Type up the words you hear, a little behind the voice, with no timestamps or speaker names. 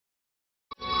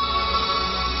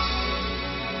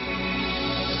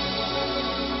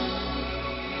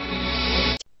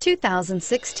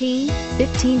2016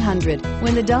 1500.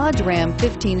 When the Dodge Ram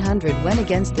 1500 went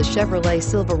against the Chevrolet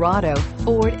Silverado,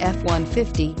 Ford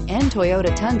F-150, and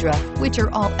Toyota Tundra, which are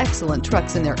all excellent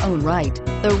trucks in their own right,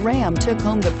 the Ram took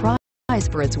home the prize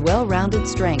for its well-rounded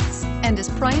strengths and is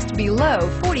priced below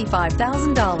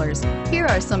 $45,000. Here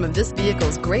are some of this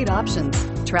vehicle's great options: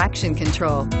 traction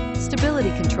control,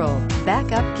 stability control,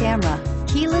 backup camera,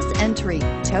 keyless entry,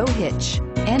 tow hitch,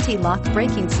 anti-lock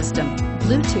braking system,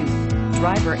 Bluetooth,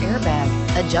 driver airbag,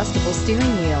 adjustable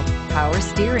steering wheel, power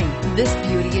steering. This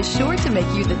beauty is sure to make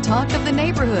you the talk of the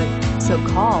neighborhood. So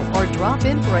call or drop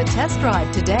in for a test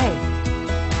drive today.